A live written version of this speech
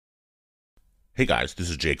Hey guys, this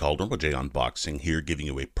is Jay Calder with Jay Unboxing here, giving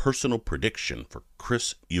you a personal prediction for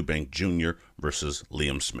Chris Eubank Jr. versus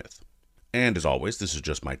Liam Smith. And as always, this is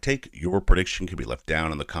just my take. Your prediction can be left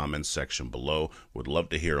down in the comments section below. Would love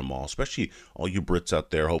to hear them all, especially all you Brits out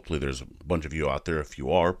there. Hopefully there's a bunch of you out there. If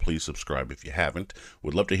you are, please subscribe if you haven't.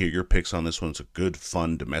 Would love to hear your picks on this one. It's a good,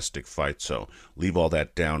 fun, domestic fight, so leave all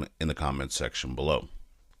that down in the comments section below.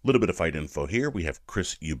 Little bit of fight info here. We have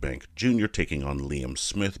Chris Eubank Jr. taking on Liam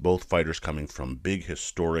Smith, both fighters coming from big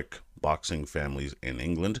historic boxing families in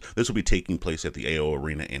England. This will be taking place at the AO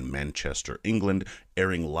Arena in Manchester, England,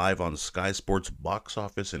 airing live on Sky Sports Box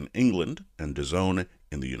Office in England and DAZN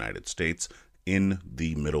in the United States in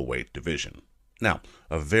the middleweight division. Now,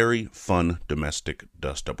 a very fun domestic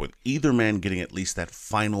dust-up with either man getting at least that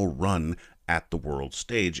final run at the world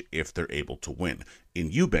stage if they're able to win. In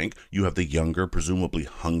Eubank, you have the younger, presumably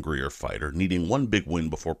hungrier fighter needing one big win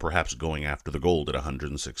before perhaps going after the gold at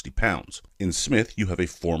 160 pounds. In Smith, you have a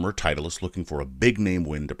former titleist looking for a big name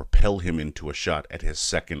win to propel him into a shot at his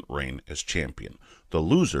second reign as champion. The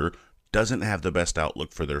loser doesn't have the best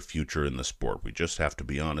outlook for their future in the sport. We just have to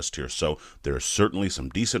be honest here. So there are certainly some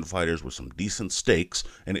decent fighters with some decent stakes,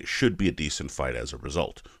 and it should be a decent fight as a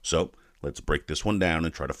result. So let's break this one down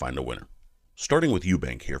and try to find a winner. Starting with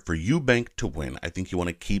Eubank here. For Eubank to win, I think you want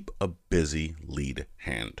to keep a busy lead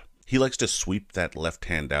hand. He likes to sweep that left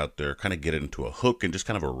hand out there, kind of get it into a hook and just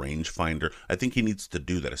kind of a range finder. I think he needs to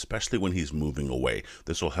do that, especially when he's moving away.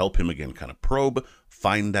 This will help him again kind of probe,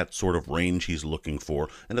 find that sort of range he's looking for,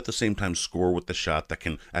 and at the same time score with the shot that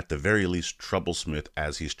can, at the very least, trouble Smith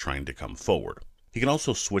as he's trying to come forward. He can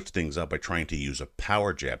also switch things up by trying to use a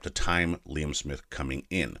power jab to time Liam Smith coming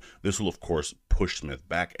in. This will, of course, push Smith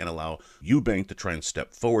back and allow Eubank to try and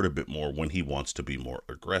step forward a bit more when he wants to be more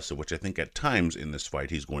aggressive, which I think at times in this fight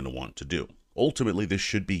he's going to want to do. Ultimately, this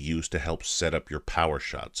should be used to help set up your power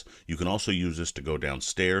shots. You can also use this to go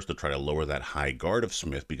downstairs to try to lower that high guard of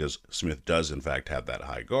Smith, because Smith does, in fact, have that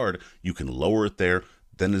high guard. You can lower it there.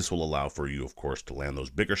 Then this will allow for you, of course, to land those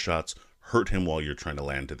bigger shots, hurt him while you're trying to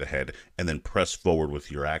land to the head, and then press forward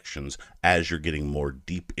with your actions as you're getting more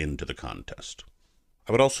deep into the contest.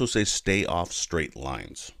 I would also say stay off straight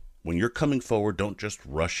lines. When you're coming forward, don't just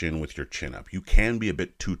rush in with your chin up. You can be a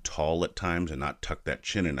bit too tall at times and not tuck that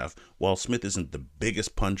chin enough. While Smith isn't the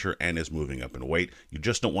biggest puncher and is moving up in weight, you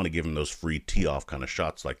just don't want to give him those free tee-off kind of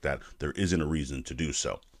shots like that. There isn't a reason to do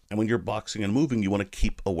so. And when you're boxing and moving, you want to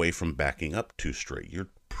keep away from backing up too straight. You're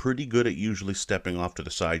pretty good at usually stepping off to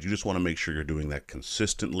the side. You just want to make sure you're doing that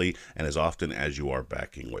consistently and as often as you are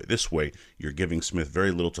backing away. This way, you're giving Smith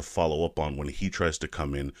very little to follow up on when he tries to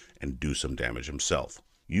come in and do some damage himself.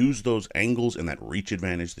 Use those angles and that reach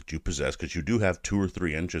advantage that you possess, because you do have 2 or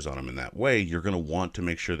 3 inches on him in that way. You're going to want to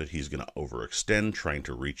make sure that he's going to overextend trying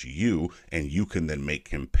to reach you, and you can then make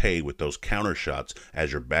him pay with those counter shots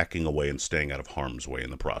as you're backing away and staying out of harm's way in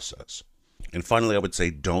the process. And finally, I would say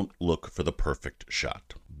don't look for the perfect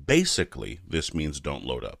shot. Basically, this means don't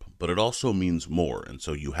load up, but it also means more, and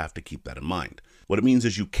so you have to keep that in mind. What it means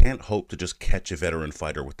is you can't hope to just catch a veteran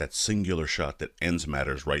fighter with that singular shot that ends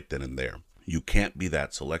matters right then and there. You can't be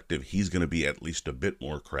that selective. He's going to be at least a bit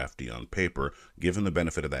more crafty on paper, give him the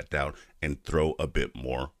benefit of that doubt, and throw a bit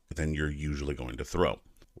more than you're usually going to throw.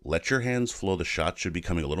 Let your hands flow. The shot should be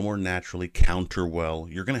coming a little more naturally. Counter well.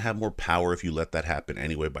 You're going to have more power if you let that happen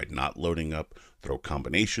anyway by not loading up. Throw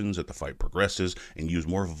combinations as the fight progresses and use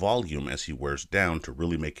more volume as he wears down to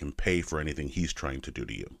really make him pay for anything he's trying to do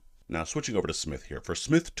to you. Now, switching over to Smith here. For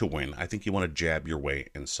Smith to win, I think you want to jab your way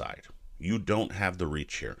inside. You don't have the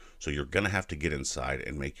reach here, so you're going to have to get inside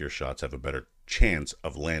and make your shots have a better chance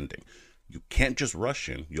of landing. You can't just rush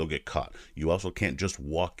in, you'll get caught. You also can't just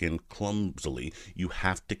walk in clumsily. You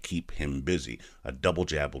have to keep him busy. A double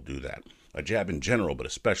jab will do that. A jab in general, but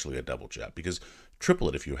especially a double jab, because triple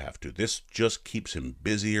it if you have to. This just keeps him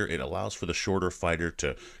busier. It allows for the shorter fighter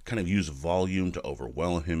to kind of use volume to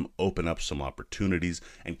overwhelm him, open up some opportunities,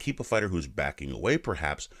 and keep a fighter who's backing away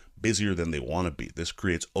perhaps busier than they want to be. This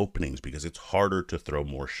creates openings because it's harder to throw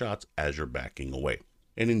more shots as you're backing away.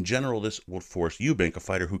 And in general, this will force Eubank, a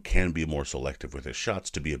fighter who can be more selective with his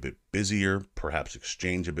shots, to be a bit busier, perhaps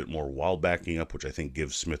exchange a bit more while backing up, which I think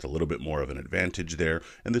gives Smith a little bit more of an advantage there.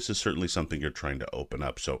 And this is certainly something you're trying to open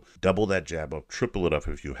up. So double that jab up, triple it up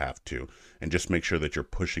if you have to, and just make sure that you're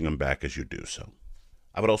pushing him back as you do so.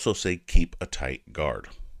 I would also say keep a tight guard.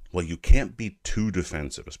 Well, you can't be too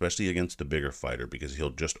defensive, especially against the bigger fighter, because he'll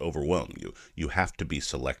just overwhelm you. You have to be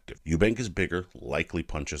selective. Eubank is bigger, likely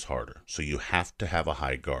punches harder, so you have to have a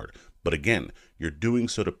high guard. But again, you're doing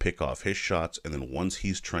so to pick off his shots, and then once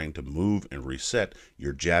he's trying to move and reset,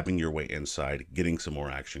 you're jabbing your way inside, getting some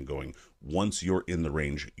more action going once you're in the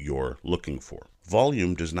range you're looking for.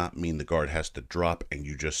 Volume does not mean the guard has to drop and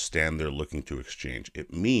you just stand there looking to exchange.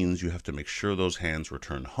 It means you have to make sure those hands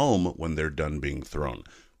return home when they're done being thrown.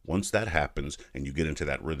 Once that happens and you get into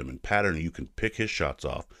that rhythm and pattern, you can pick his shots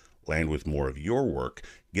off, land with more of your work,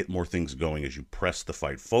 get more things going as you press the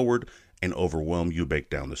fight forward, and overwhelm Eubank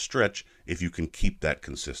down the stretch if you can keep that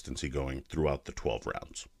consistency going throughout the 12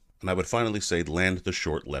 rounds. And I would finally say land the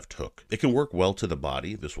short left hook. It can work well to the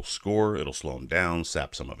body. This will score, it'll slow him down,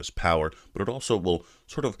 sap some of his power, but it also will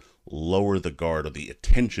sort of lower the guard or the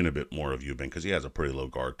attention a bit more of Eubank because he has a pretty low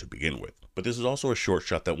guard to begin with. But this is also a short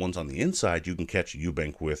shot that once on the inside you can catch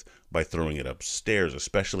Eubank with by throwing it upstairs,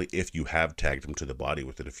 especially if you have tagged him to the body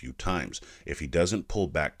with it a few times. If he doesn't pull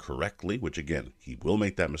back correctly, which again, he will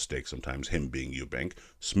make that mistake sometimes, him being Eubank,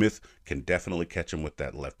 Smith can definitely catch him with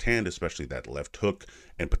that left hand, especially that left hook,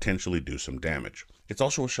 and potentially do some damage. It's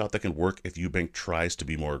also a shot that can work if Eubank tries to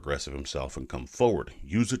be more aggressive himself and come forward.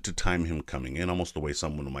 Use it to time him coming in, almost the way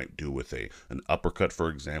someone might do with an uppercut, for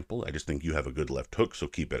example. I just think you have a good left hook, so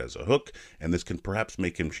keep it as a hook, and this can perhaps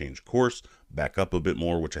make him change course, back up a bit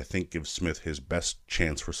more, which I think gives Smith his best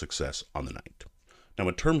chance for success on the night. Now,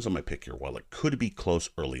 in terms of my pick here, while it could be close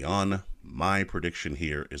early on, my prediction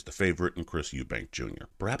here is the favorite in Chris Eubank Jr.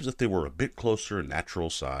 Perhaps if they were a bit closer in natural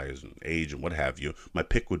size and age and what have you, my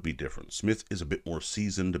pick would be different. Smith is a bit more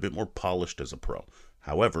seasoned, a bit more polished as a pro.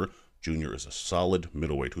 However, Jr. is a solid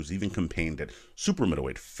middleweight who's even campaigned at super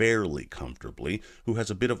middleweight fairly comfortably, who has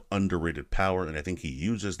a bit of underrated power, and I think he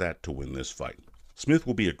uses that to win this fight. Smith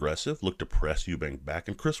will be aggressive, look to press Eubank back,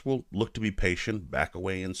 and Chris will look to be patient, back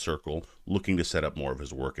away and circle, looking to set up more of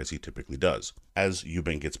his work as he typically does. As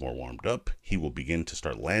Eubank gets more warmed up, he will begin to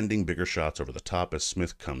start landing bigger shots over the top as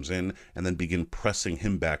Smith comes in, and then begin pressing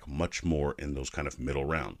him back much more in those kind of middle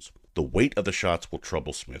rounds. The weight of the shots will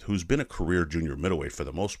trouble Smith, who's been a career junior middleweight for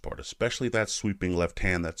the most part, especially that sweeping left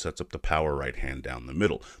hand that sets up the power right hand down the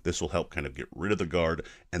middle. This will help kind of get rid of the guard,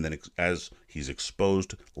 and then as he's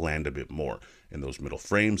exposed, land a bit more. In those middle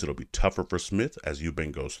frames, it'll be tougher for Smith as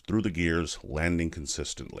Eubank goes through the gears, landing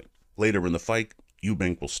consistently. Later in the fight,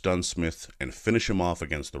 Eubank will stun Smith and finish him off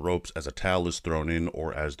against the ropes as a towel is thrown in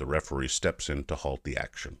or as the referee steps in to halt the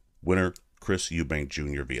action. Winner, Chris Eubank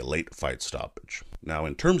Jr. via late fight stoppage. Now,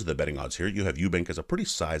 in terms of the betting odds here, you have Eubank as a pretty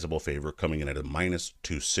sizable favorite coming in at a minus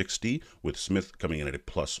 260, with Smith coming in at a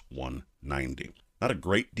plus 190. Not a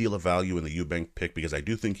great deal of value in the Eubank pick because I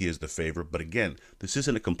do think he is the favorite, but again, this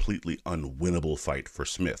isn't a completely unwinnable fight for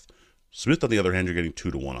Smith. Smith, on the other hand, you're getting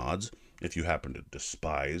 2-to-1 odds. If you happen to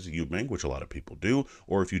despise Eubank, which a lot of people do,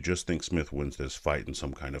 or if you just think Smith wins this fight in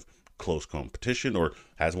some kind of close competition or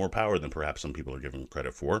has more power than perhaps some people are giving him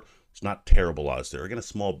credit for, it's not terrible odds there. Again, a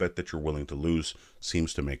small bet that you're willing to lose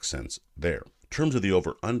seems to make sense there. In terms of the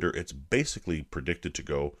over-under, it's basically predicted to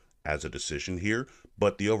go as a decision here,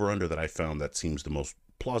 but the over-under that I found that seems the most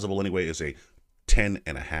plausible anyway is a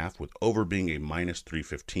 10.5, with over being a minus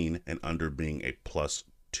 315 and under being a plus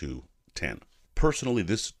 210. Personally,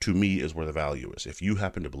 this to me is where the value is. If you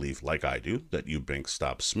happen to believe, like I do, that Eubank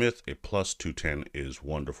stops Smith, a plus 210 is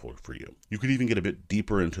wonderful for you. You could even get a bit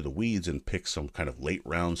deeper into the weeds and pick some kind of late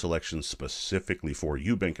round selection specifically for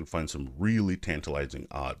Eubank and find some really tantalizing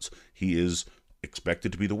odds. He is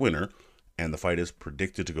expected to be the winner, and the fight is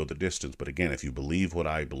predicted to go the distance. But again, if you believe what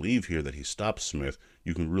I believe here, that he stops Smith,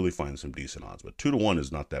 you can really find some decent odds. But 2-to-1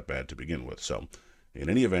 is not that bad to begin with. So in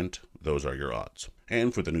any event, those are your odds.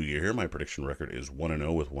 And for the new year here, my prediction record is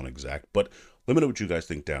 1-0 with one exact. But let me know what you guys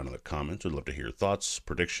think down in the comments. I'd love to hear your thoughts,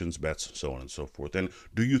 predictions, bets, so on and so forth. And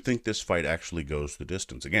do you think this fight actually goes the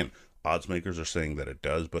distance? Again, odds makers are saying that it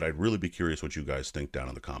does, but I'd really be curious what you guys think down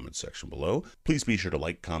in the comments section below. Please be sure to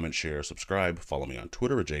like, comment, share, subscribe. Follow me on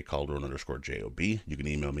Twitter at jcalderon_JOB. You can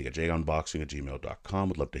email me at jagonboxing@gmail.com.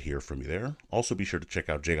 Would love to hear from you there. Also, be sure to check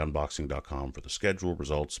out jagonboxing.com for the schedule,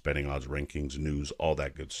 results, betting odds, rankings, news, all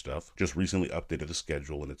that good stuff. Just recently updated the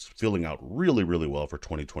schedule, and it's filling out really, really well for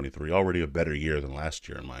 2023. Already a better year than last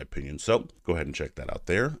year, in my opinion. So go ahead and check that out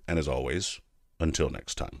there. And as always, until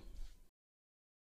next time.